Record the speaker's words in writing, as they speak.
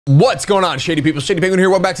What's going on, Shady people? ShadyPenguinn here.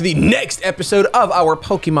 Welcome back to the next episode of our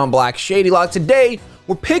Pokemon Black Shadylocke. Today,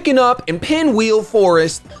 we're picking up in Pinwheel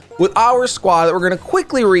Forest with our squad that we're going to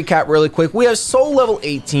quickly recap really quick. We have Soul level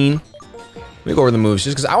 18. Let me go over the moves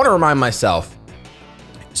just because I want to remind myself.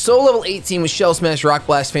 Soul level 18 with Shell Smash, Rock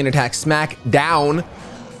Blast, Feint Attack, Smack, Down.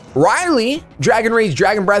 Riley, Dragon Rage,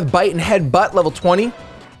 Dragon Breath, Bite, and Headbutt, level 20.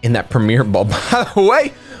 In that Premier Ball, by the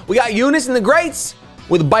way. We got Eunice in the Greats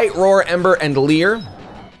with Bite, Roar, Ember, and Leer.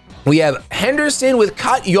 We have Henderson with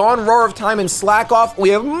Cut, Yawn, Roar of Time, and Slack Off. We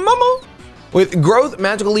have Momo with Growth,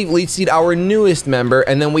 Magical Leaf, Leech Seed, our newest member.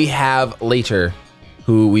 And then we have Later,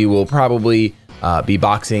 who we will probably be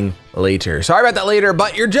boxing later. Sorry about that, Later,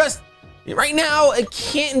 but you're just, right now, I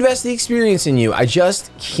can't invest the experience in you. I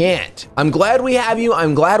just can't. I'm glad we have you.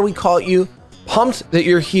 I'm glad we caught you. Pumped that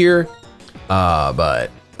you're here,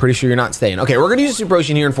 but pretty sure you're not staying. Okay, we're gonna use a super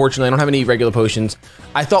potion here. Unfortunately, I don't have any regular potions.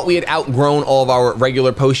 I thought we had outgrown all of our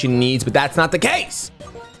regular potion needs, but that's not the case. You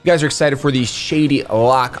guys are excited for the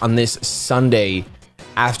Shadylocke on this Sunday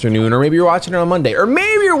afternoon, or maybe you're watching it on Monday, or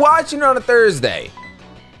maybe you're watching it on a Thursday.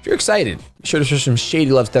 If you're excited, be sure to show some Shady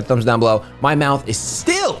love, step thumbs down below. My mouth is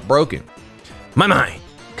still broken. My,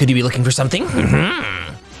 could you be looking for something?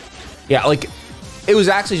 Yeah, like, it was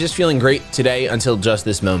actually just feeling great today until just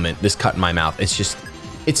this moment, this cut in my mouth.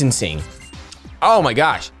 It's insane. Oh my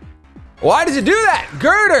gosh. Why does it do that?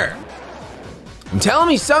 Girder. I'm telling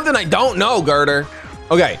me something I don't know, Girder.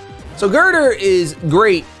 Okay, so Girder is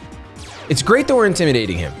great. It's great that we're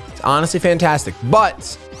intimidating him. It's honestly fantastic,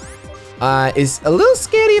 but it's a little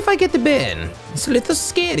scary if I get the burn. It's a little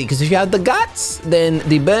scary because if you have the guts, then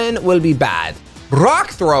the burn will be bad.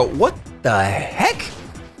 Rock Throw, what the heck?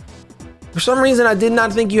 For some reason, I did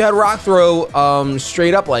not think you had Rock Throw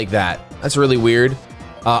straight up like that. That's really weird.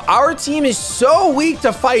 Our team is so weak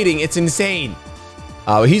to fighting, it's insane.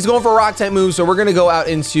 He's going for a rock type move, so we're gonna go out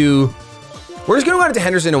into, we're just gonna go out into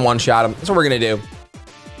Henderson and one-shot him. That's what we're gonna do.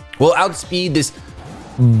 We'll outspeed this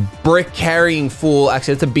brick carrying fool.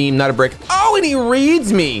 Actually, it's a beam, not a brick. Oh, and he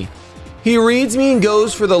reads me. He reads me and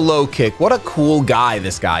goes for the low kick. What a cool guy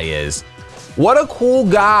this guy is. What a cool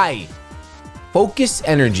guy. Focus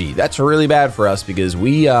energy. That's really bad for us because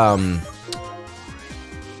we, oh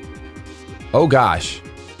gosh.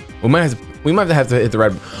 We might have to hit the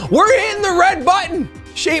red. We're hitting the red button.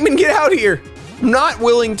 Shaman, get out of here. I'm not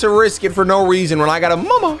willing to risk it for no reason when I got a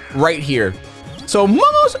Momo right here. So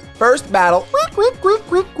Momo's first battle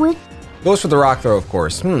goes for the Rock Throw, of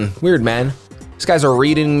course. Weird, man. This guy's a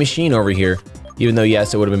reading machine over here. Even though,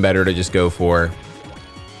 yes, it would have been better to just go for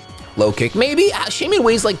low kick. Maybe Shaman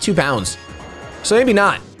weighs like 2 pounds. So maybe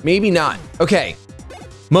not. Maybe not. Okay.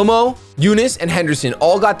 Momo, Eunice, and Henderson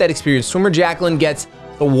all got that experience. Swimmer Jacqueline gets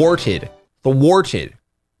thwarted. Thwarted.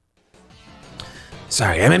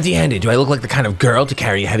 Sorry, I'm empty-handed. Do I look like the kind of girl to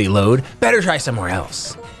carry a heavy load? Better try somewhere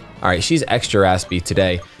else. All right, she's extra raspy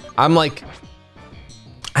today. I'm like,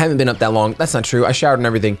 I haven't been up that long. That's not true. I showered and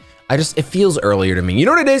everything. It feels earlier to me. You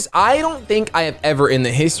know what it is? I don't think I have ever, in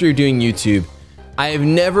the history of doing YouTube, I have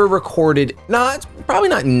never recorded, it's probably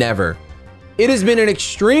not never. It has been an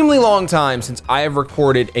extremely long time since I have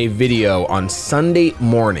recorded a video on Sunday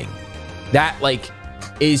morning. That like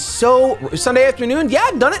is so, Sunday afternoon, yeah,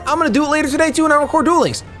 I've done it. I'm gonna do it later today too when I record Duel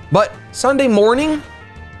Links. But Sunday morning,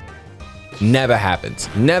 never happens.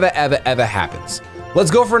 Never, ever, ever happens.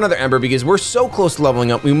 Let's go for another Ember because we're so close to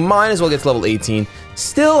leveling up. We might as well get to level 18.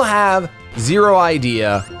 Still have zero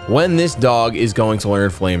idea when this dog is going to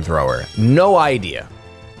learn Flamethrower. No idea.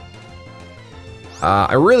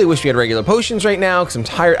 I really wish we had regular potions right now because I'm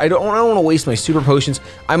tired. I don't want to waste my super potions.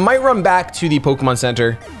 I might run back to the Pokemon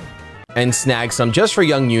Center and snag some just for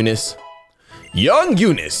young Eunice. Young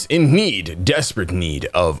Eunice in need, desperate need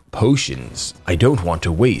of potions. I don't want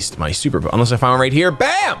to waste my super, unless I find one right here.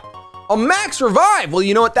 Bam! A max revive. Well,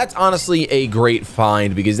 you know what? That's honestly a great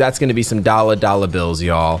find because that's going to be some dollar bills,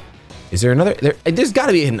 y'all. Is there another? There's got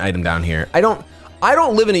to be a hidden item down here. I don't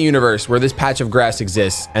live in a universe where this patch of grass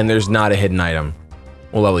exists and there's not a hidden item.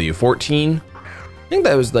 We'll level you 14. I think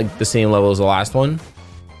that was like the same level as the last one.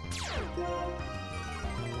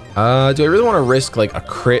 Do I really want to risk like a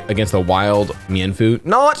crit against a wild Mienfoo?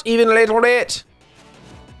 Not even a little bit.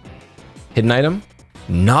 Hidden item?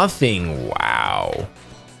 Nothing. Wow.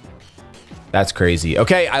 That's crazy.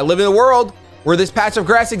 Okay, I live in a world where this patch of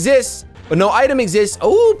grass exists, but no item exists.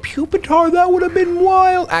 Oh, Pupitar, that would have been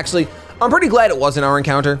wild. Actually, I'm pretty glad it wasn't our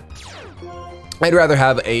encounter. I'd rather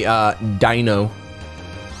have a dino.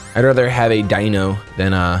 I'd rather have a dino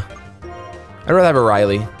than I'd rather have a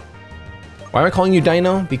Riley. Why am I calling you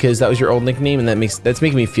Dino? Because that was your old nickname and that's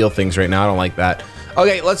making me feel things right now. I don't like that.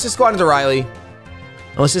 Okay, let's just go on to Riley.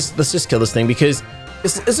 Let's just kill this thing because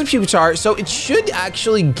It's a Pupitar, so it should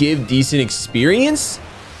actually give decent experience.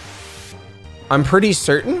 I'm pretty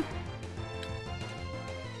certain.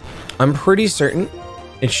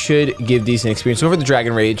 It should give decent experience. Over the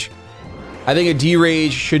Dragon Rage. I think a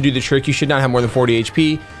D-Rage should do the trick. You should not have more than 40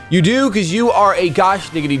 HP. You do, because you are a gosh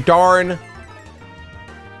diggity darn.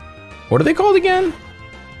 What are they called again?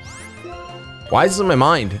 Why is this in my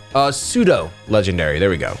mind? Pseudo legendary. There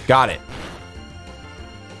we go. Got it.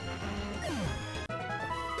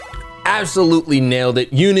 Absolutely nailed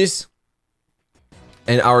it. Eunice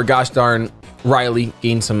and our gosh darn Riley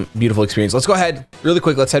gained some beautiful experience. Let's go ahead really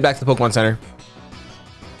quick. Let's head back to the Pokemon Center.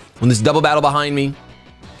 When this double battle behind me.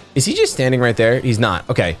 Is he just standing right there? He's not.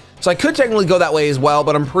 Okay. So I could technically go that way as well,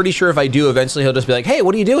 but I'm pretty sure if I do, eventually he'll just be like, hey,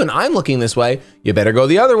 what are you doing? I'm looking this way. You better go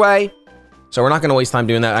the other way. So we're not going to waste time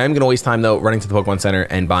doing that. I am going to waste time, though, running to the Pokemon Center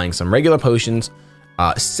and buying some regular potions,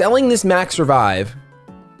 selling this Max Revive,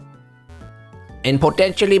 and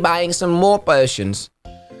potentially buying some more potions.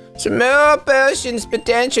 Some more potions,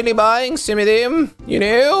 potentially buying some of them, you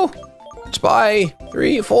know? Let's buy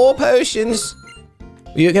 3 or 4 potions.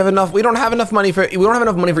 We have enough. We don't have enough money for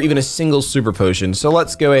even a single super potion. So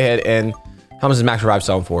let's go ahead and how much is Max Revive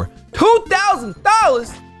selling for?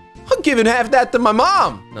 $2,000. I'm giving half that to my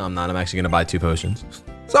mom. No, I'm not. I'm actually gonna buy 2 potions.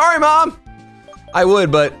 Sorry, Mom. I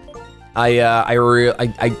would, but I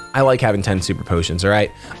like having 10 super potions. All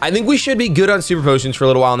right. I think we should be good on super potions for a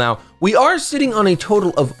little while now. We are sitting on a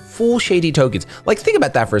total of full shady tokens. Like, think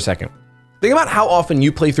about that for a second. Think about how often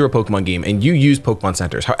you play through a Pokemon game and you use Pokemon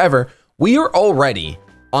centers. However, we are already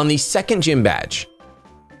on the 2nd gym badge.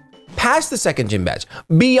 Past the 2nd gym badge.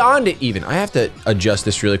 Beyond it even. I have to adjust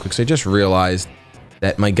this really quick. So I just realized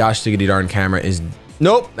that my gosh diggity darn camera is...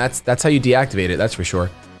 Nope, that's how you deactivate it. That's for sure.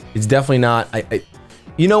 It's definitely not...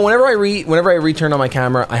 You know, whenever I return on my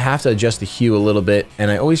camera, I have to adjust the hue a little bit,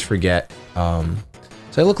 and I always forget. So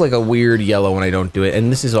I look like a weird yellow when I don't do it,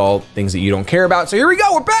 and this is all things that you don't care about. So here we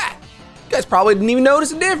go, we're back! You guys probably didn't even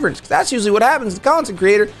notice a difference, because that's usually what happens to content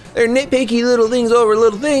creator. They're nitpicky little things over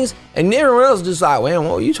little things, and everyone else is just like, well,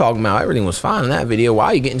 what are you talking about? Everything was fine in that video. Why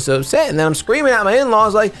are you getting so upset? And then I'm screaming at my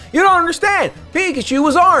in-laws like, you don't understand. Pikachu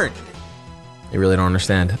was orange. They really don't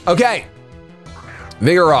understand. Okay.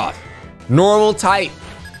 Vigoroth. Normal type.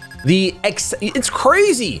 It's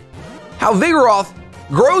crazy how Vigoroth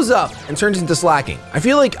grows up and turns into Slacking. I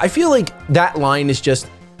feel like that line is just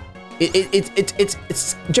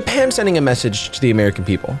it's Japan sending a message to the American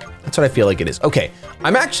people. That's what I feel like it is. Okay,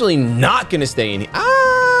 I'm actually not gonna stay in here. I'm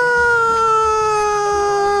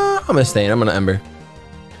gonna stay in. I'm gonna Ember.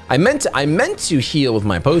 I meant to heal with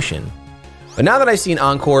my potion, but now that I've seen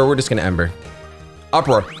Encore, we're just gonna Ember.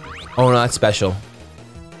 Uproar. Oh no, that's special.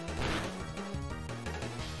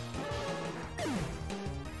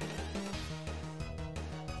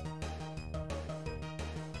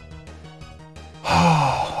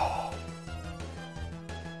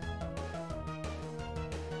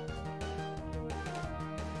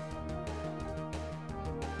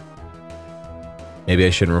 Maybe I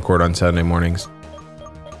shouldn't record on Saturday mornings.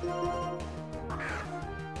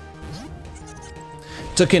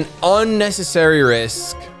 Took an unnecessary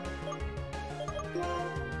risk.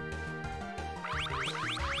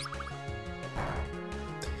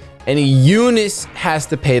 And Eunice has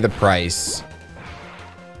to pay the price.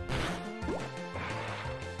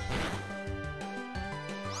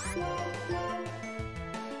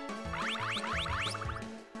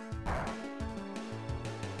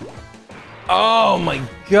 Oh my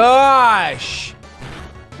gosh.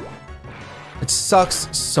 It sucks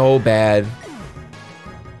so bad.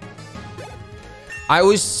 I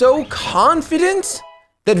was so confident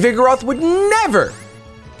that Vigoroth would never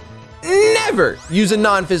use a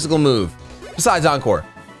non-physical move besides Encore.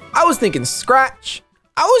 I was thinking Scratch.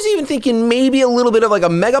 I was even thinking maybe a little bit of like a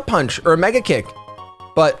Mega Punch or a Mega Kick,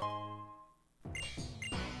 but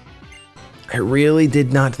I really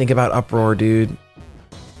did not think about Uproar, dude.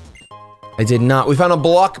 I did not. We found a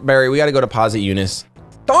Blockberry. We got to go deposit Eunice.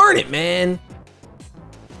 Darn it, man.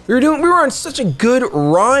 We were on such a good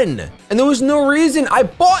run, and there was no reason. I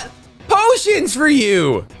bought potions for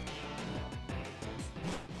you.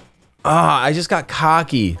 Ah, I just got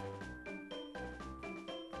cocky.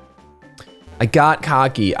 I got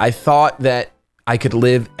cocky. I thought that I could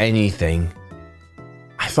live anything.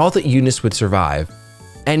 I thought that Eunice would survive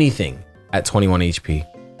anything at 21 HP.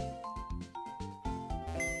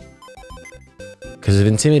 Because of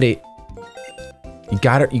Intimidate. You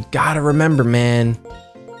gotta remember, man.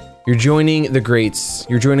 You're joining the greats.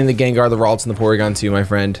 You're joining the Gengar, the Ralts, and the Porygon too, my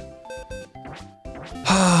friend.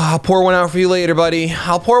 I'll pour one out for you later, buddy.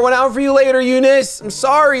 I'll pour one out for you later, Eunice. I'm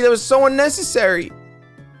sorry, that was so unnecessary.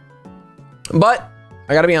 But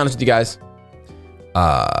I gotta be honest with you guys.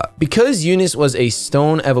 Because Eunice was a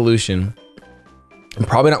stone evolution, I'm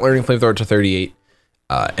probably not learning Flamethrower to 38.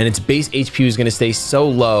 And its base HP is gonna stay so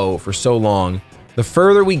low for so long. The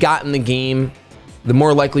further we got in the game, the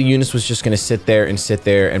more likely Eunice was just gonna sit there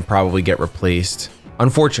and probably get replaced.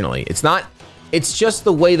 Unfortunately, it's just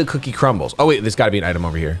the way the cookie crumbles. Oh wait, there's gotta be an item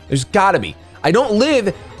over here. There's gotta be. I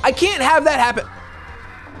can't have that happen.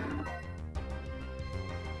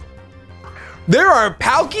 There are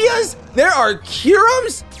Palkias? There are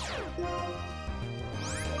Kirums?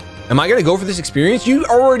 Am I gonna go for this experience? You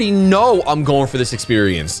already know I'm going for this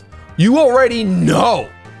experience. You already know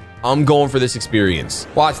I'm going for this experience.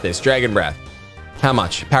 Watch this, Dragon Breath. How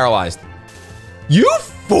much? Paralyzed. You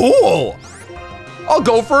fool! I'll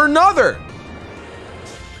go for another.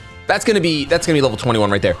 That's gonna be level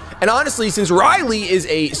 21 right there. And honestly, since Riley is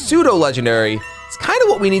a pseudo legendary, it's kind of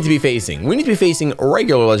what we need to be facing. We need to be facing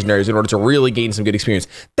regular legendaries in order to really gain some good experience.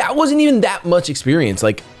 That wasn't even that much experience,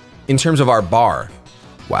 like in terms of our bar.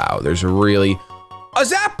 Wow, there's really a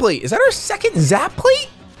zap plate. Is that our second zap plate?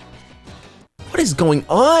 What is going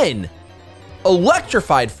on?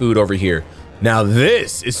 Electrified food over here. Now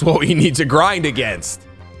this is what we need to grind against.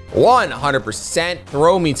 100%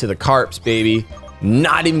 throw me to the carps, baby.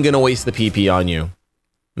 Not even gonna waste the PP on you.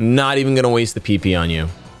 Not even gonna waste the PP on you.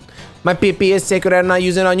 My PP is sacred, I'm not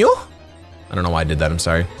using it on you. I don't know why I did that, I'm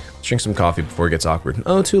sorry. Let's drink some coffee before it gets awkward.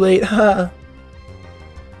 Oh, too late, ha.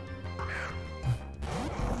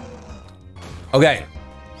 Okay.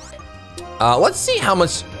 Let's see how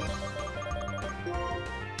much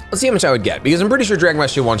I would get, because I'm pretty sure Dragon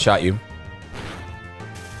Rush should one-shot you.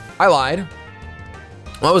 I lied.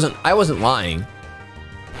 Well, I wasn't lying.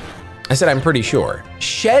 I said I'm pretty sure.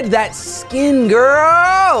 Shed that skin,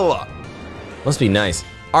 girl! Must be nice.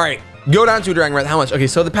 All right, go down to a Dragon Breath. How much? Okay,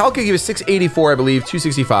 so the Palkia gave us 684, I believe,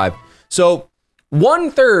 265. So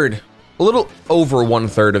 1/3, a little over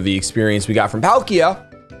 1/3 of the experience we got from Palkia,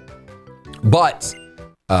 but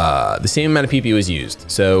the same amount of PP was used.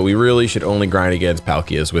 So we really should only grind against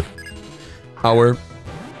Palkias with our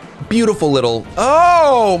beautiful little,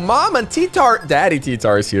 oh, Mama T-Tar, Daddy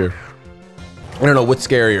T-Tar is here. I don't know what's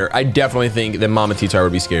scarier. I definitely think that Mama T-Tar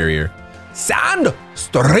would be scarier.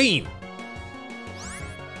 Sandstream.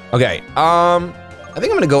 Okay, I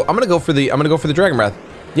think I'm gonna go for the Dragon Breath.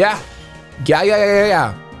 Yeah.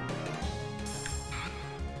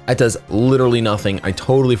 That does literally nothing. I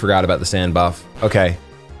totally forgot about the sand buff. Okay,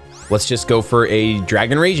 let's just go for a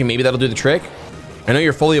Dragon Rage and maybe that'll do the trick. I know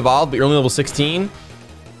you're fully evolved, but you're only level 16.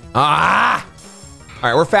 Ah! All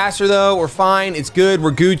right, we're faster though. We're fine. It's good.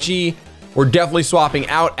 We're Gucci. We're definitely swapping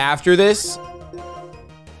out after this.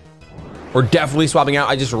 We're definitely swapping out.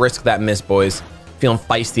 I just risked that miss, boys. Feeling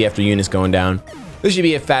feisty after Eunice going down. This should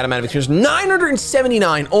be a fat amount of experience.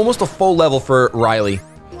 979, almost a full level for Riley.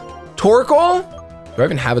 Torkoal? Do I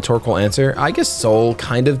even have a Torkoal answer? I guess Soul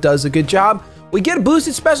kind of does a good job. We get a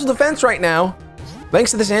boosted special defense right now,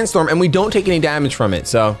 thanks to the Sandstorm, and we don't take any damage from it,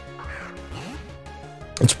 so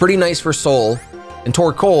it's pretty nice for Soul. And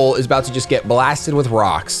Torkoal is about to just get blasted with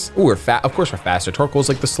rocks. Ooh, of course we're faster. Torkoal's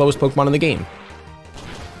like the slowest Pokemon in the game.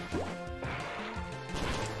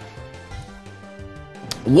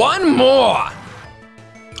 One more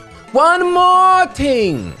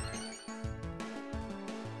thing.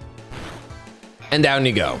 And down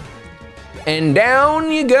you go. And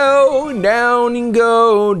down you go, down you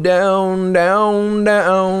go, down, down,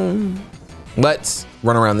 down. Let's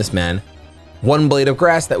run around this man. One blade of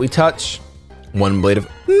grass that we touch. One blade of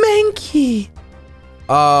Mankey.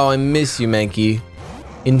 Oh, I miss you, Mankey.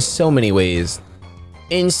 In so many ways.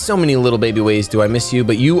 In so many little baby ways do I miss you,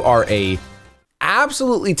 but you are a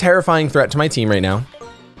absolutely terrifying threat to my team right now.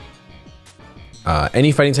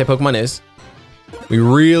 Any fighting type Pokemon is. We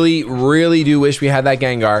really, really do wish we had that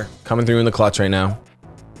Gengar coming through in the clutch right now.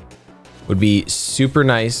 Would be super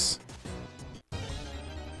nice.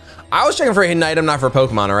 I was checking for a hidden item, not for a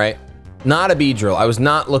Pokemon, all right? Not a Beedrill. I was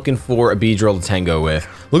not looking for a Beedrill to tango with.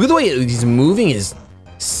 Look at the way he's moving his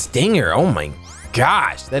Stinger. Oh my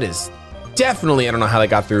gosh, that is definitely, I don't know how that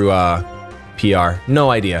got through PR.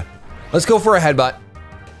 No idea. Let's go for a Headbutt.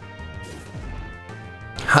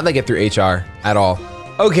 How'd that get through HR at all?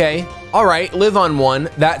 Okay, all right, live on one,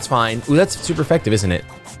 that's fine. Ooh, that's super effective, isn't it?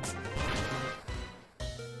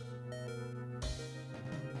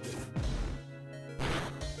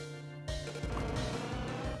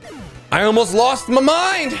 I almost lost my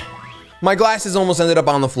mind. My glasses almost ended up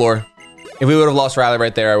on the floor. If we would have lost Riley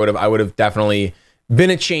right there, I would have definitely been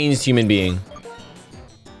a changed human being.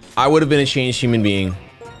 I would have been a changed human being.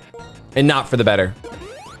 And not for the better.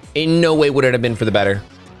 In no way would it have been for the better.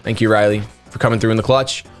 Thank you, Riley, for coming through in the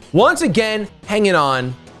clutch. Once again, hanging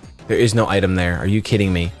on. There is no item there. Are you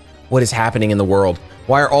kidding me? What is happening in the world?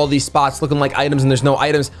 Why are all these spots looking like items and there's no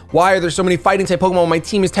items? Why are there so many fighting type Pokemon when my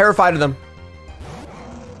team is terrified of them?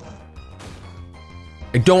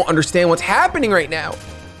 I don't understand what's happening right now.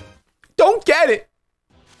 Don't get it.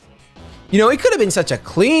 You know, it could have been such a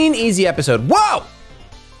clean, easy episode. Whoa!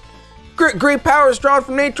 Great power is drawn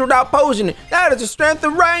from nature without posing it. That is the strength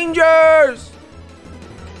of Rangers.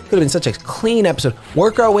 Could have been such a clean episode.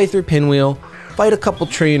 Work our way through Pinwheel, fight a couple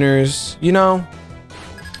trainers, you know,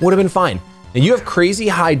 would have been fine. Now you have crazy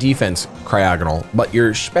high defense, Cryogonal, but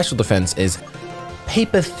your special defense is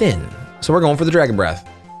paper thin. So we're going for the Dragon Breath.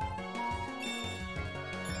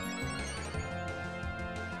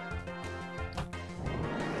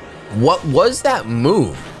 What was that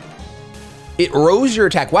move? It rose your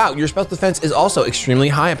attack. Wow, your special defense is also extremely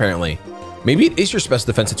high apparently. Maybe it is your special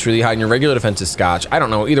defense that's really high and your regular defense is Scotch. I don't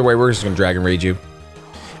know. Either way, we're just gonna Dragon Rage you.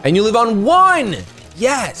 And you live on 1.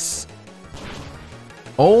 Yes.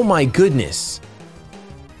 Oh my goodness.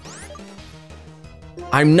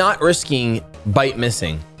 I'm not risking bite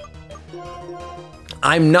missing.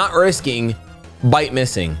 I'm not risking bite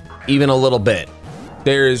missing even a little bit.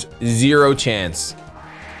 There's 0 chance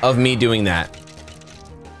of me doing that.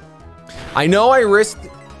 I know I risked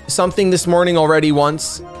something this morning already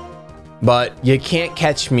once, but you can't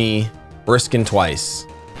catch me risking twice,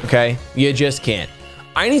 okay? You just can't.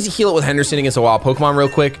 I need to heal it with Henderson against a wild Pokemon real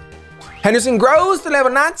quick. Henderson grows to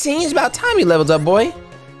level 19. It's about time you leveled up, boy.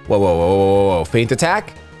 Whoa, whoa, whoa, whoa, whoa, whoa. Faint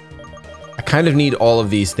attack? I kind of need all of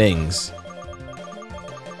these things.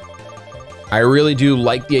 I really do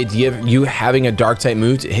like the idea of you having a dark type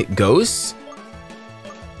move to hit ghosts.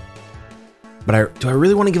 But do I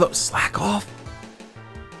really want to give up Slack Off?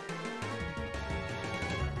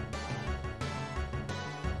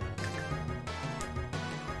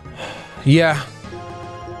 Yeah.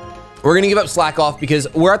 We're gonna give up Slack Off because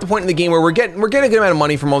we're at the point in the game where we're getting a good amount of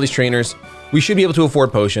money from all these trainers. We should be able to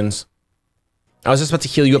afford potions. I was just about to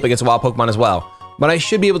heal you up against a wild Pokemon as well, but I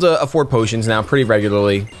should be able to afford potions now pretty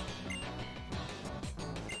regularly.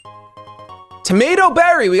 Tomato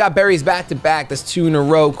berry, we got berries back to back. That's 2 in a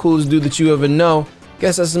row. Coolest dude that you ever know.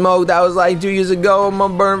 Guess I smoked. That was like 2 years ago. I'm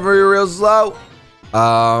gonna burn for you real slow.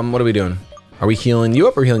 What are we doing? Are we healing you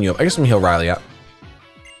up or healing you up? I guess I'm gonna heal Riley up.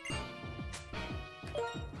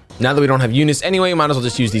 Now that we don't have Eunice anyway, might as well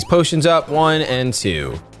just use these potions up. 1 and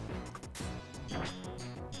 2.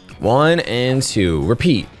 1 and 2.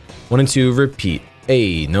 Repeat. 1 and 2. Repeat.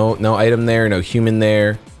 Hey, no item there. No human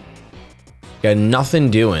there. Got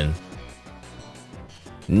nothing doing.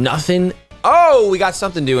 Nothing. Oh, we got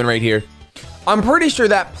something doing right here. I'm pretty sure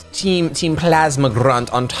that Team Plasma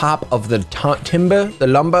Grunt on top of the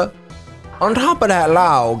lumber, on top of that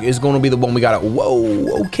log is going to be the one we got.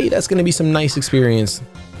 Whoa, okay, that's going to be some nice experience.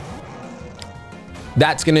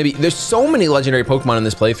 That's going to be, there's so many legendary Pokemon in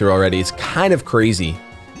this playthrough already. It's kind of crazy.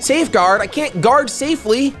 Safeguard, I can't guard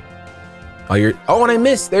safely. Oh, and I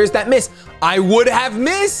missed. There's that miss. I would have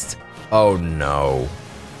missed. Oh no.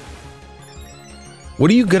 What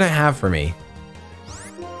are you gonna have for me?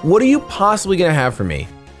 What are you possibly gonna have for me?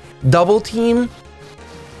 Double team?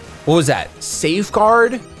 What was that?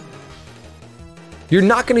 Safeguard? You're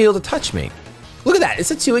not gonna be able to touch me. Look at that, it's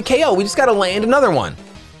a 2-hit KO. We just gotta land another one.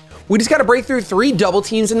 We just gotta break through 3 double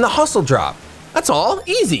teams in the hustle drop. That's all,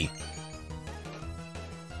 easy.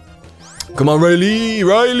 Come on, Riley.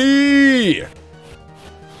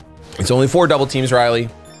 It's only 4 double teams, Riley.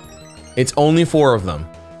 It's only 4 of them.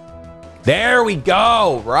 There we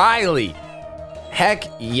go, Riley. Heck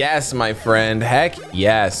yes, my friend, heck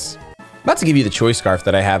yes. I'm about to give you the choice scarf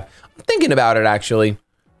that I have. I'm thinking about it actually.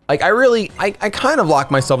 Like I kind of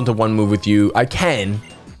lock myself into one move with you. I can.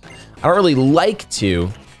 I don't really like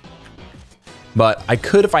to, but I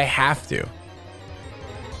could if I have to.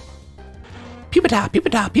 Pew-pa-ta,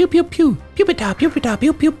 pew-pa-ta, pew-pew-pew. Pew-pa-ta, pew-pa-ta,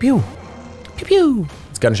 pew-pew-pew. Pew-pew.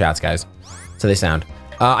 It's gunshots, guys. That's how they sound.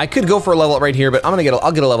 I could go for a level up right here, but I'll get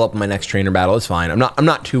a level up in my next trainer battle. It's fine. I'm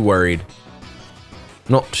not too worried.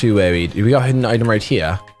 Not too worried. We got a hidden item right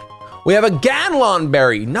here. We have a Ganlon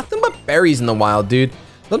berry. Nothing but berries in the wild, dude.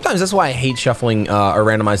 Sometimes that's why I hate shuffling or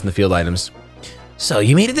randomizing the field items. So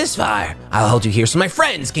you made it this far. I'll hold you here so my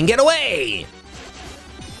friends can get away.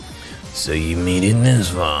 So you made it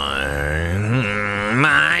this far.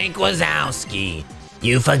 Mike Wazowski.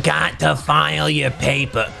 You forgot to file your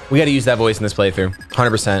paper. We gotta use that voice in this playthrough,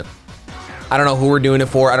 100%. I don't know who we're doing it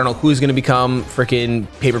for. I don't know who's gonna become freaking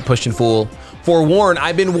paper pushing fool. Forewarned,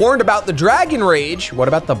 I've been warned about the Dragon Rage. What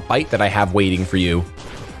about the bite that I have waiting for you?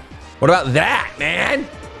 What about that, man?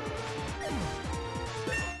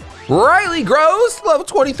 Riley grows, level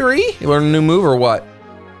 23. You learn a new move or what?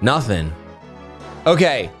 Nothing.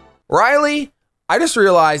 Okay, Riley, I just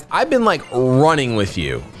realized I've been like running with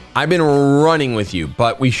you. I've been running with you,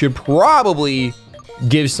 but we should probably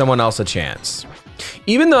give someone else a chance.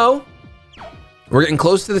 Even though we're getting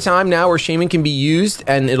close to the time now where Shaman can be used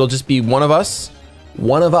and it'll just be one of us.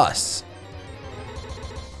 One of us.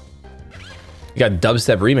 We got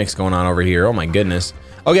dubstep remix going on over here. Oh my goodness.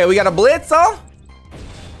 Okay, we got a Blitzel.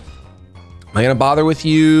 Am I gonna bother with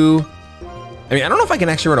you? I mean, I don't know if I can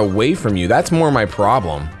actually run away from you. That's more my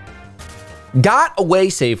problem. Got away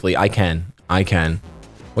safely. I can.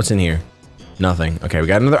 What's in here? Nothing. Okay, we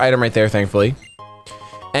got another item right there, thankfully.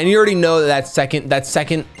 And you already know that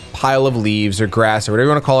second pile of leaves or grass or whatever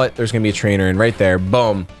you want to call it, there's gonna be a trainer in right there.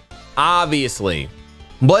 Boom. Obviously.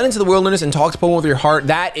 Blend into the wilderness and talk to Pokemon with your heart.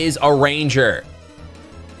 That is a ranger.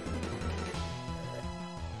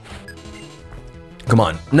 Come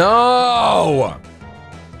on. No!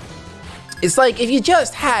 It's like if you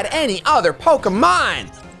just had any other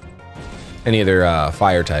Pokemon. Any other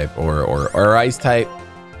fire type or ice type.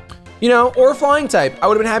 You know, or flying type. I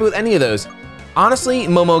would have been happy with any of those. Honestly,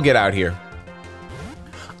 Momo, get out here.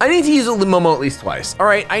 I need to use a Momo at least twice. All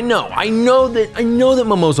right, I know that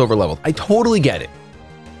Momo's overleveled. I totally get it.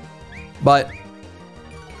 But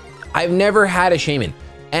I've never had a Shaman.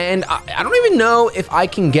 And I don't even know if I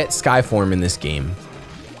can get Skyform in this game.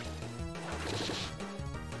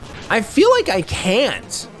 I feel like I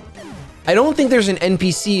can't. I don't think there's an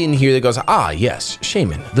NPC in here that goes, ah, yes,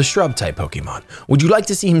 Shaman, the shrub type Pokemon. Would you like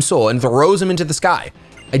to see him soar, and throws him into the sky?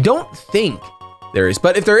 I don't think there is,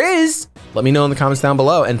 but if there is, let me know in the comments down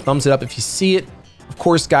below and thumbs it up if you see it. Of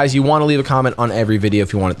course, guys, you want to leave a comment on every video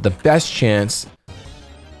if you want the best chance,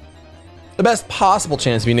 the best possible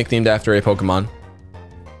chance to be nicknamed after a Pokemon.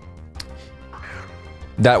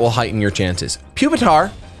 That will heighten your chances.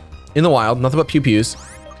 Pupitar in the wild, nothing but pew-pews.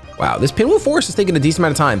 Wow, this Pinwheel Forest is taking a decent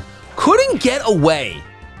amount of time. Couldn't get away.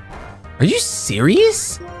 Are you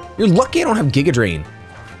serious? You're lucky I don't have Giga Drain.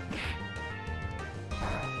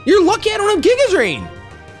 You're lucky I don't have Giga Drain.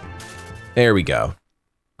 There we go.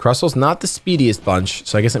 Crustl's not the speediest bunch,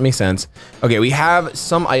 so I guess that makes sense. Okay, we have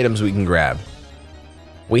some items we can grab.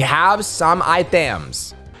 We have some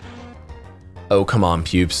items. Oh, come on,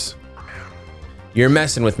 Pupes. You're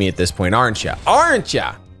messing with me at this point, aren't ya? Aren't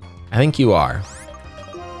ya? I think you are.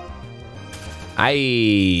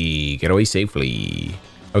 Get away safely.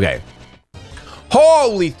 Okay.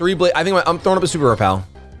 Holy 3-blade. I think I'm throwing up a super repel.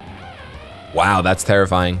 Wow, that's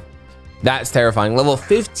terrifying. That's terrifying. Level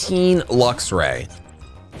 15 Luxray.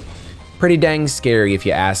 Pretty dang scary if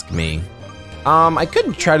you ask me. I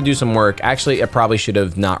could try to do some work. Actually, I probably should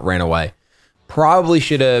have not ran away. Probably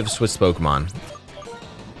should have switched Pokemon.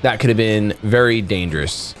 That could have been very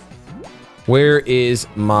dangerous. Where is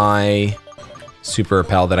my super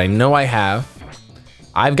repel that I know I have?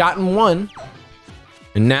 I've gotten one.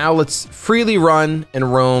 And now let's freely run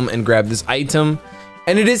and roam and grab this item.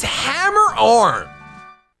 And it is Hammer Arm.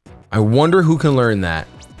 I wonder who can learn that.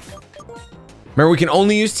 Remember, we can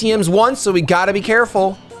only use TMs once, so we gotta be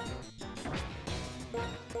careful.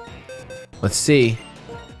 Let's see.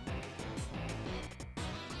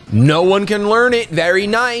 No one can learn it. Very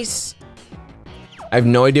nice. I have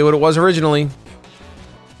no idea what it was originally.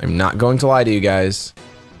 I'm not going to lie to you guys.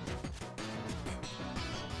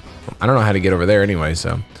 I don't know how to get over there anyway,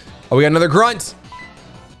 so. Oh, we got another grunt.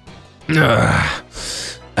 Ugh,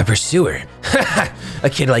 a pursuer. A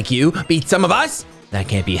kid like you beat some of us? That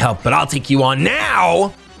can't be helped, but I'll take you on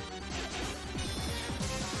now.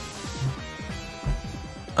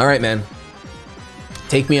 All right, man.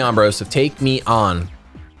 Take me on, bro. So take me on.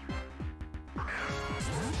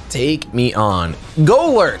 Take me on.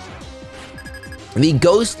 Golurk, the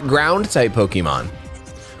ghost ground type Pokemon.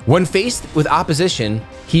 When faced with opposition,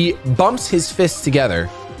 he bumps his fists together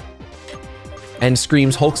and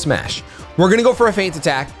screams Hulk smash. We're gonna go for a feint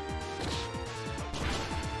attack.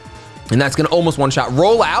 And that's gonna almost one-shot.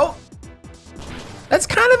 Roll out. That's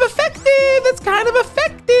kind of effective. That's kind of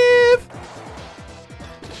effective.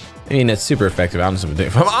 I mean, it's super effective.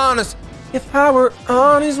 If I'm honest, if I were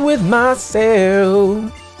honest with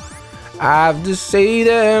myself, I have to say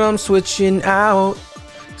that I'm switching out.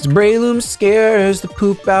 Cause Breloom scares the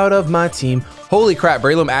poop out of my team. Holy crap,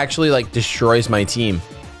 Breloom actually like destroys my team.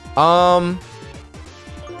 We're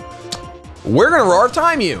gonna roar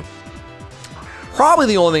time you. Probably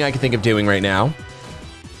the only thing I can think of doing right now.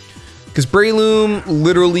 Because Breloom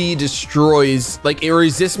literally destroys, like it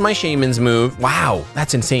resists my Shaman's move. Wow,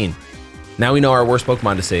 that's insane. Now we know our worst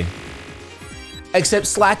Pokemon to see. Except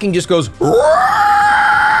Slacking just goes,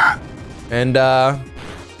 and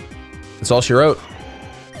that's all she wrote.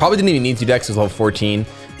 Probably didn't even need to. Dex is level 14,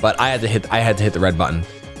 but I had to hit the red button.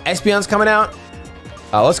 Espeon's coming out.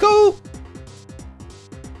 Let's go.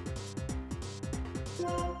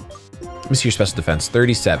 Let me see your special defense,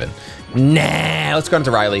 37. Nah, let's go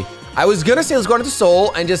into Riley. I was gonna say let's go into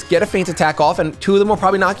Soul and just get a feint attack off, and 2 of them will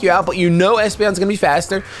probably knock you out, but you know Espeon's gonna be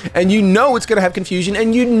faster, and you know it's gonna have confusion,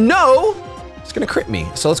 and you know it's gonna crit me.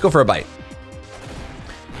 So let's go for a bite.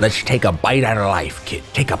 Let's take a bite out of life, kid.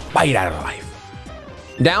 Take a bite out of life.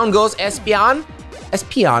 Down goes Espeon.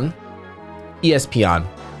 Espeon. ESpeon.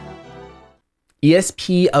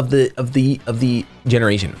 ESP of the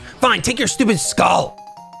generation. Fine, take your stupid skull.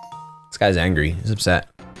 This guy's angry. He's upset.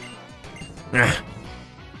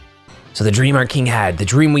 So the dream our king had, the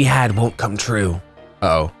dream we had won't come true.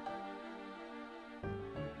 Uh-oh.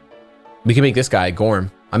 We can make this guy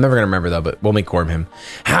Gorm. I'm never gonna remember though, but we'll make Gorm him.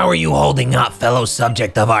 How are you holding up, fellow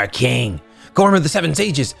subject of our king? Gorm of the Seven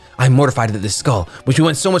Sages. I'm mortified that this skull, which we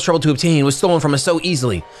went so much trouble to obtain, was stolen from us so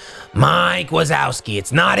easily. Mike Wazowski,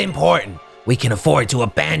 it's not important. We can afford to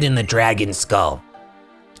abandon the dragon skull.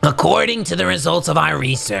 According to the results of our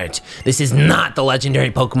research, this is not the legendary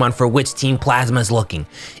Pokemon for which Team Plasma is looking.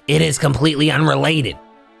 It is completely unrelated.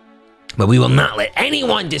 But we will not let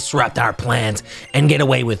anyone disrupt our plans and get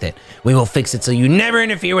away with it. We will fix it so you never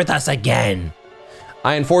interfere with us again.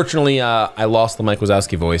 Unfortunately, I lost the Mike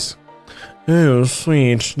Wazowski voice. Oh,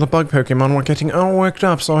 sweet. The bug Pokemon were getting all worked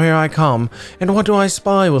up, so here I come. And what do I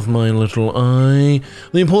spy with my little eye?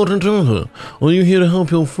 The important other. Are you here to help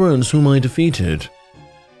your friends whom I defeated?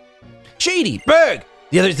 Shady, Berg!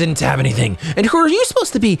 The others didn't have anything. And who are you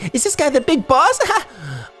supposed to be? Is this guy the big boss?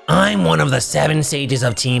 I'm one of the 7 sages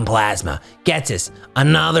of Team Plasma. Get this,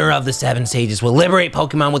 another of the 7 sages will liberate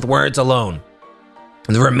Pokemon with words alone.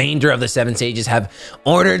 The remainder of the 7 sages have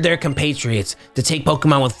ordered their compatriots to take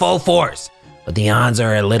Pokemon with full force. But the odds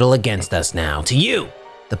are a little against us now. To you,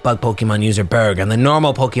 the bug Pokemon user Berg, and the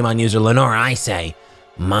normal Pokemon user Lenore, I say,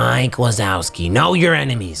 Mike Wazowski, know your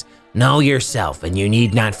enemies. Know yourself, and you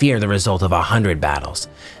need not fear the result of 100 battles.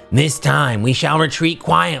 This time, we shall retreat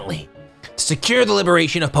quietly. To secure the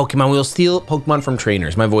liberation of Pokemon, we will steal Pokemon from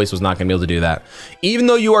trainers. My voice was not going to be able to do that. Even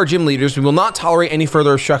though you are gym leaders, we will not tolerate any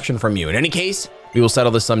further obstruction from you. In any case, we will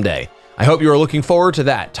settle this someday. I hope you are looking forward to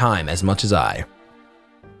that time as much as I.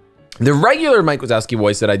 The regular Mike Wazowski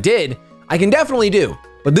voice that I did, I can definitely do.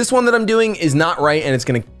 But this one that I'm doing is not right, and it's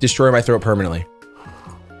going to destroy my throat permanently.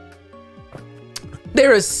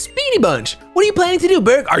 They're a speedy bunch. What are you planning to do,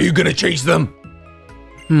 Berg? Are you gonna chase them?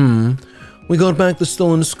 We got back the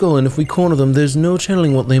stolen skull, and if we corner them, there's no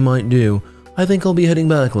telling what they might do. I think I'll be heading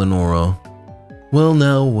back, Lenora. Well,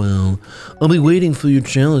 now, well. I'll be waiting for your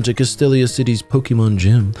challenge at Castelia City's Pokemon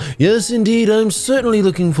Gym. Yes, indeed, I'm certainly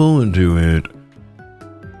looking forward to it.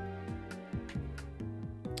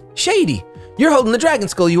 Shady, you're holding the dragon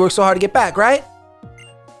skull you worked so hard to get back, right?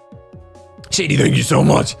 Shady, thank you so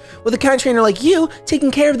much. With a kind trainer like you,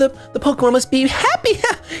 taking care of the Pokemon must be happy.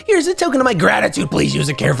 Here's a token of my gratitude. Please use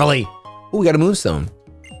it carefully. Oh, we got a Moonstone.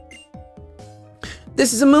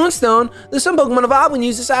 This is a Moonstone. There's some Pokemon evolve when you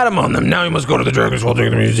use this item on them. Now you must go to the Dragon School to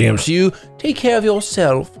the museum. So you take care of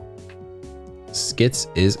yourself. Skits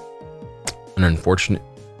is an unfortunate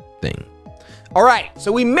thing. All right,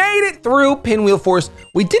 so we made it through Pinwheel Forest.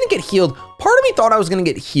 We didn't get healed. Part of me thought I was gonna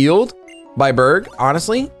get healed by Berg,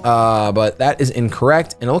 honestly, but that is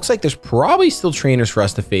incorrect. And it looks like there's probably still trainers for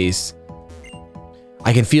us to face.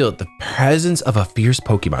 I can feel it, the presence of a fierce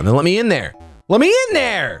Pokemon. Then let me in there. Let me in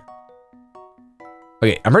there.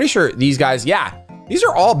 Okay, I'm pretty sure these guys, yeah, these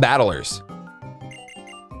are all battlers.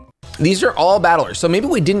 These are all battlers. So maybe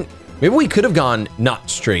we could have gone not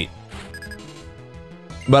straight.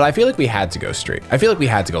 But I feel like we had to go straight. I feel like we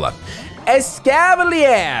had to go left.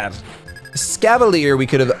 Escavalier. Escavalier, we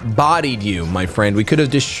could have bodied you, my friend. We could have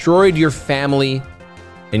destroyed your family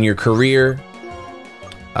and your career.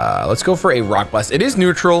 Let's go for a Rock Blast. It is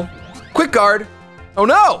neutral. Quick guard. Oh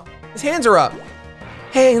no, his hands are up.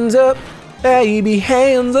 Hands up, baby,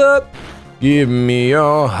 hands up. Give me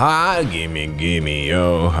your heart, give me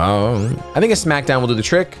your heart. I think a Smackdown will do the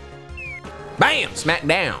trick. Bam, smack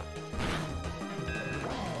down.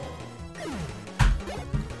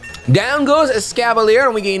 Down goes Escavalier,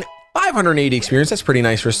 and we gain 580 experience. That's pretty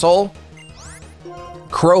nice for Soul.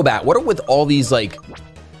 Crobat, what are with all these like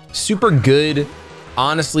super good,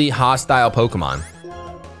 honestly hostile Pokemon?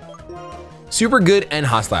 Super good and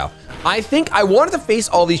hostile. I think I wanted to face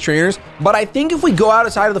all these trainers, but I think if we go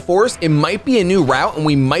outside of the forest, it might be a new route and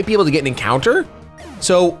we might be able to get an encounter.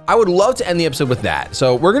 So I would love to end the episode with that.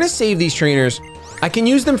 So we're gonna save these trainers. I can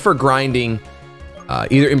use them for grinding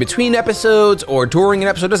either in between episodes or during an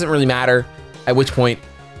episode, doesn't really matter at which point.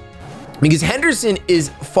 Because Henderson is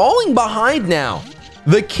falling behind now.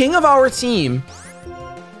 The king of our team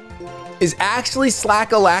is actually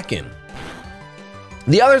slack-a-lackin'.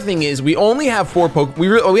 The other thing is we only have 4 we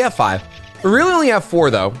have 5. We really only have 4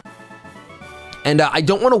 though. And I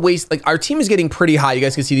don't want to waste, like, our team is getting pretty high. You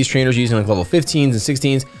guys can see these trainers using like level 15s and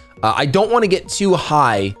 16s. I don't want to get too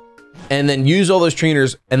high and then use all those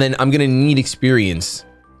trainers, and then I'm going to need experience.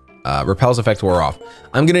 Repel's effect wore off.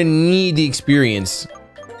 I'm going to need the experience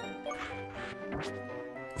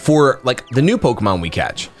for like the new Pokemon we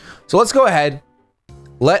catch. So let's go ahead.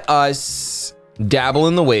 Let us dabble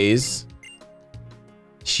in the ways.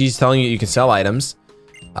 She's telling you can sell items.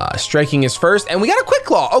 Striking is first, and we got a Quick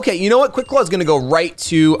Claw. Okay, you know what? Quick Claw is gonna go right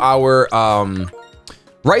to our,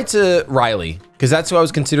 right to Riley, because that's who I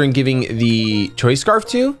was considering giving the Choice Scarf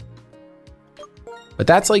to. But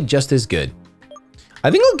that's like just as good. I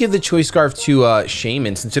think I'll give the Choice Scarf to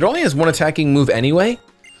Shaman, since it only has 1 attacking move anyway.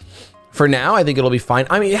 For now, I think it'll be fine.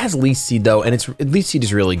 I mean, it has Leaf Seed though, and Leaf Seed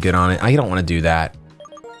is really good on it. I don't want to do that.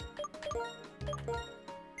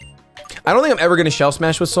 I don't think I'm ever going to Shell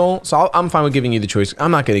Smash with Soul, so I'm fine with giving you the Choice.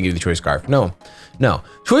 I'm not going to give you the Choice Scarf. No.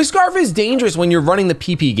 Choice Scarf is dangerous when you're running the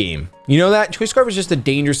PP game. You know that? Choice Scarf is just a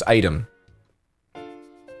dangerous item.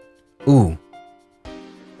 Ooh.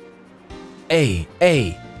 I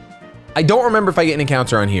don't remember if I get an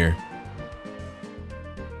encounter on here.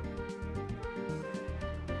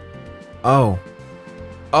 Oh.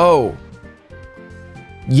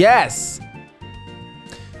 Yes.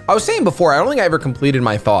 I was saying before, I don't think I ever completed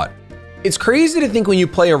my thought. It's crazy to think when you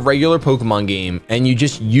play a regular Pokemon game and you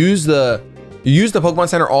just use the Pokemon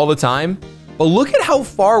Center all the time, but look at how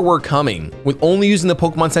far we're coming with only using the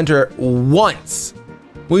Pokemon Center once.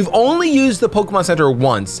 We've only used the Pokemon Center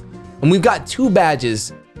once, and we've got 2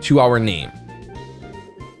 badges to our name.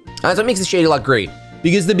 That's what makes the Shadylocke great,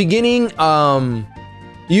 because the beginning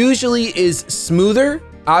usually is smoother,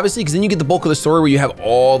 obviously, because then you get the bulk of the story where you have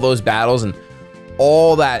all those battles and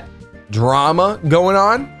all that drama going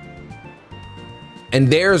on. And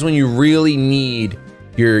there's when you really need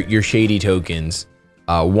your shady tokens,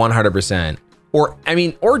 100%. Or, I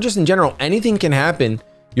mean, or just in general, anything can happen.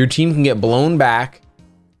 Your team can get blown back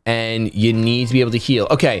and you need to be able to heal.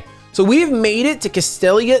 Okay, so we've made it to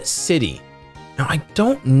Castelia City. Now, I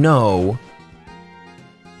don't know.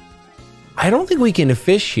 I don't think we can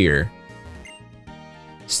fish here.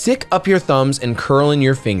 Stick up your thumbs and curl in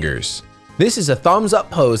your fingers. This is a thumbs up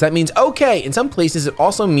pose. That means okay. In some places, it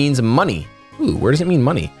also means money. Ooh, where does it mean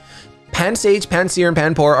money? Pansage, Pansear, and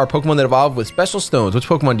Panpour are Pokemon that evolve with special stones. Which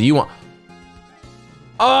Pokemon do you want?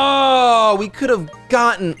 Oh, we could have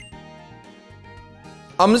gotten...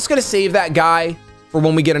 I'm just gonna save that guy for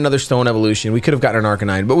when we get another stone evolution. We could have gotten an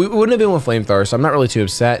Arcanine, but we wouldn't have been with Flamethrower, so I'm not really too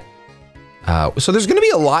upset. So there's gonna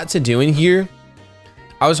be a lot to do in here.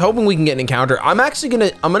 I was hoping we can get an encounter. I'm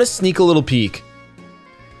gonna sneak a little peek.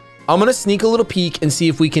 I'm gonna sneak a little peek and see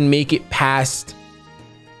if we can make it past,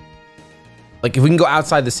 like if we can go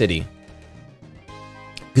outside the city.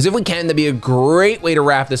 Because if we can, that'd be a great way to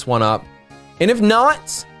wrap this one up. And if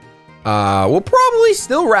not, we'll probably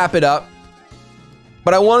still wrap it up.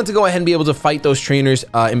 But I wanted to go ahead and be able to fight those trainers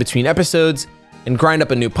in between episodes and grind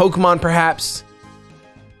up a new Pokemon perhaps.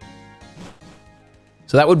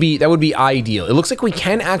 So that would be ideal. It looks like we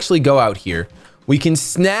can actually go out here. We can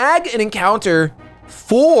snag an encounter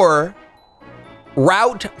for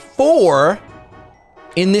Route 4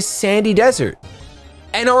 in this sandy desert.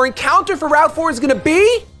 And our encounter for Route 4 is gonna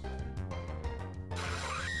be...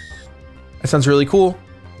 That sounds really cool.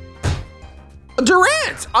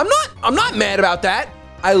 Durant! I'm not mad about that.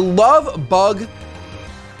 I love bug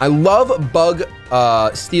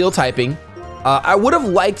steel typing. I would have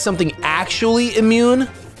liked something actually immune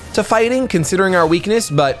to fighting, considering our weakness,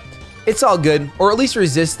 but it's all good, or at least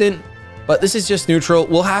resistant. But this is just neutral.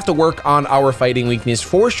 We'll have to work on our fighting weakness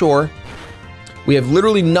for sure. We have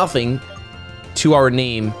literally nothing to our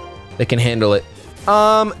name that can handle it.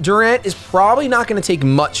 Durant is probably not going to take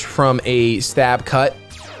much from a stab cut,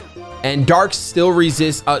 and Dark is still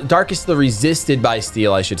resisted by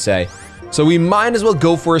steel, I should say. So we might as well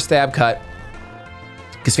go for a stab cut,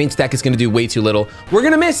 because Faint Stack is going to do way too little. We're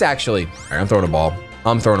going to miss, actually. All right, I'm throwing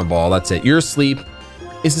a ball. That's it. You're asleep.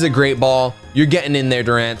 This is a great ball. You're getting in there,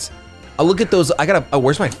 Durant. I'll look at those. Oh,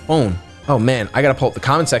 where's my phone? Oh, man. I got to pull up the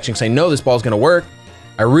comment section because I know this ball's going to work.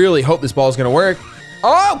 I really hope this ball's going to work.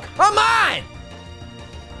 Oh, come on.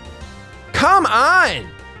 Come on.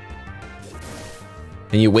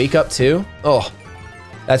 And you wake up, too? Oh,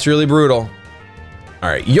 that's really brutal. All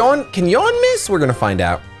right. Yawn. Can Yawn miss? We're going to find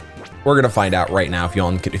out. We're going to find out right now if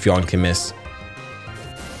Yawn can miss.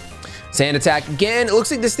 Sand attack again. It looks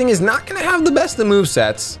like this thing is not going to have the best of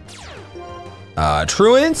movesets.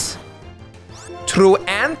 Truant.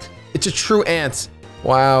 It's a Truant.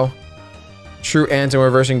 Wow. True ant and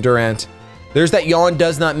reversing Durant. There's that yawn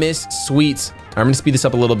does not miss. Sweet. I'm gonna speed this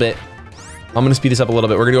up a little bit. We're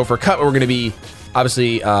gonna go for a cut, but we're gonna be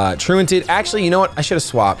obviously truanted. Actually, you know what? I should have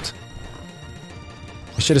swapped.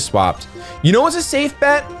 You know what's a safe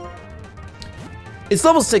bet? It's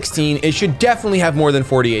level 16. It should definitely have more than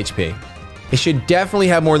 40 HP.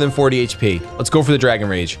 Let's go for the Dragon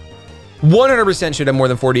Rage. 100% should have more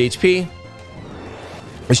than 40 HP.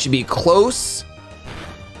 It should be close.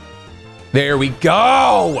 There we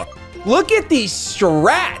go. Look at these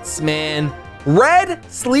strats, man. Red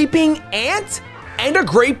sleeping ant and a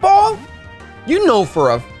great ball. You know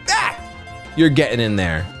for a fact you're getting in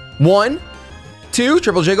there. 1, 2,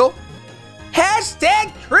 triple jiggle.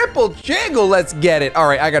 Hashtag triple jiggle. Let's get it. All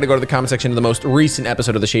right, I got to go to the comment section of the most recent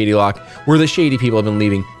episode of the Shadylocke, where the shady people have been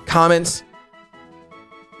leaving comments.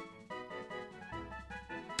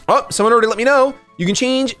 Oh, someone already let me know. You can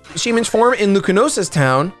change Shaman's form in Lucanosa's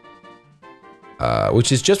town,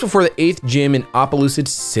 which is just before the 8th gym in Opelucid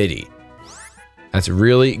City. That's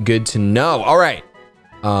really good to know. All right.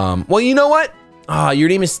 Well, you know what? Your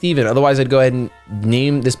name is Steven. Otherwise, I'd go ahead and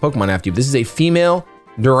name this Pokemon after you. This is a female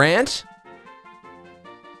Durant.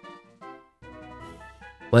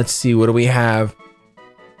 Let's see. What do we have?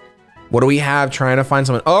 Trying to find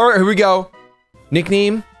someone. All right, here we go.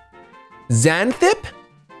 Nickname Xanthip.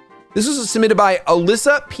 This was submitted by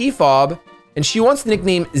Alyssa Pfob, and she wants the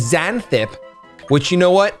nickname Xanthip, which, you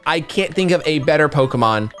know what? I can't think of a better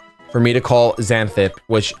Pokemon for me to call Xanthip,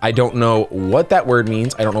 which I don't know what that word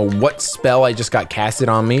means. I don't know what spell I just got casted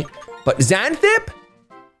on me, but Xanthip,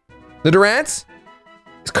 the Durants,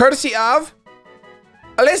 is courtesy of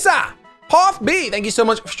Alyssa Hoff B. Thank you so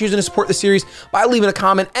much for choosing to support the series by leaving a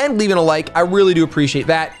comment and leaving a like. I really do appreciate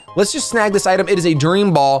that. Let's just snag this item. It is a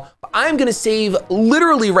Dream Ball. I'm gonna save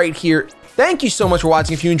literally right here. Thank you so much for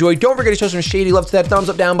watching. If you enjoyed, don't forget to show some shady love to that thumbs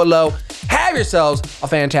up down below. Have yourselves a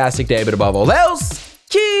fantastic day, but above all else,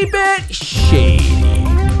 keep it shady.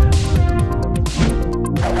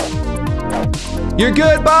 You're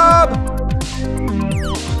good, Bob.